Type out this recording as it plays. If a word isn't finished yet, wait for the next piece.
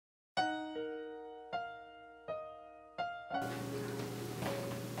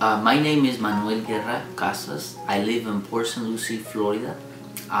My name is Manuel Guerra Casas. I live in Port St. Lucie, Florida.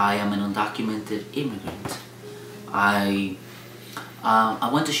 I am an undocumented immigrant. I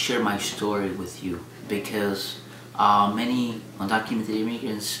want to share my story with you because many undocumented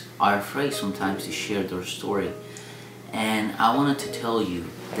immigrants are afraid sometimes to share their story. And I wanted to tell you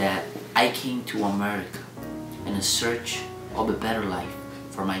that I came to America in a search of a better life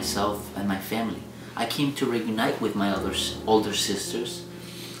for myself and my family. I came to reunite with my older sisters.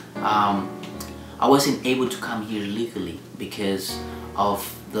 I wasn't able to come here legally because of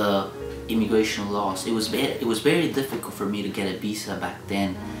the immigration laws. It was very difficult for me to get a visa back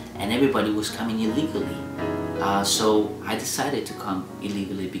then, and everybody was coming illegally. So I decided to come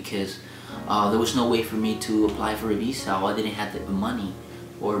illegally because there was no way for me to apply for a visa, or I didn't have the money,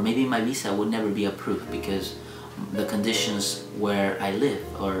 or maybe my visa would never be approved because the conditions where I live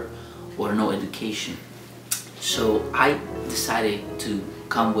or no education. So I decided to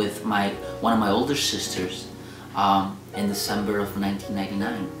come with one of my older sisters in December of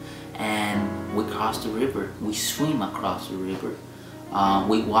 1999, and we crossed the river. We swim across the river.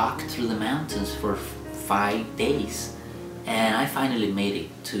 We walked through the mountains for 5 days, and I finally made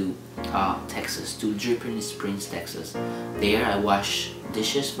it to Texas, to Dripping Springs, Texas. There I washed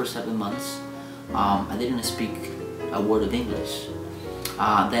dishes for 7 months. I didn't speak a word of English.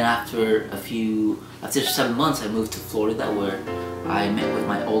 Then after 7 months, I moved to Florida, where I met with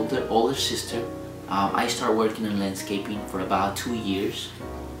my older sister. I started working in landscaping for about 2 years.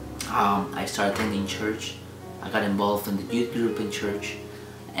 I started attending church. I got involved in the youth group in church,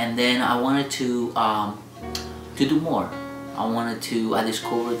 and then I wanted to do more. I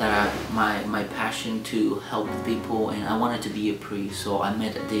discovered that my passion to help people, and I wanted to be a priest. So I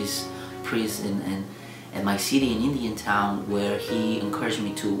met this priest in my city in Indian town, where he encouraged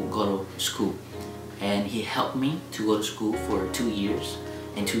me to go to school, and he helped me to go to school for 2 years.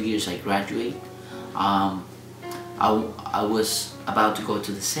 In 2 years I graduate. I was about to go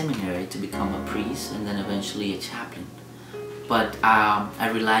to the seminary to become a priest and then eventually a chaplain. But I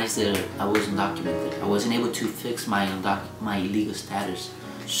realized that I was undocumented. I wasn't able to fix my illegal status.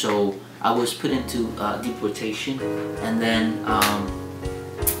 So I was put into deportation, and then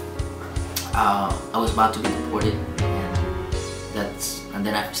I was about to be deported, and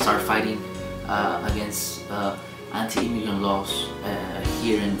then I started fighting against anti-immigrant laws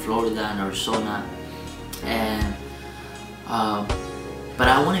here in Florida and Arizona, and but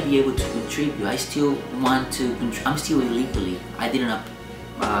I want to be able to contribute. I'm still illegally. I didn't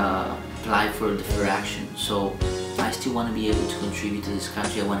apply for deferred action, so I still want to be able to contribute to this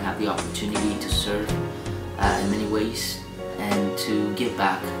country. I want to have the opportunity to serve in many ways and to give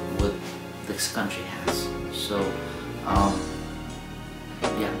back what this country has. So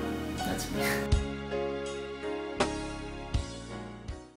yeah, that's me.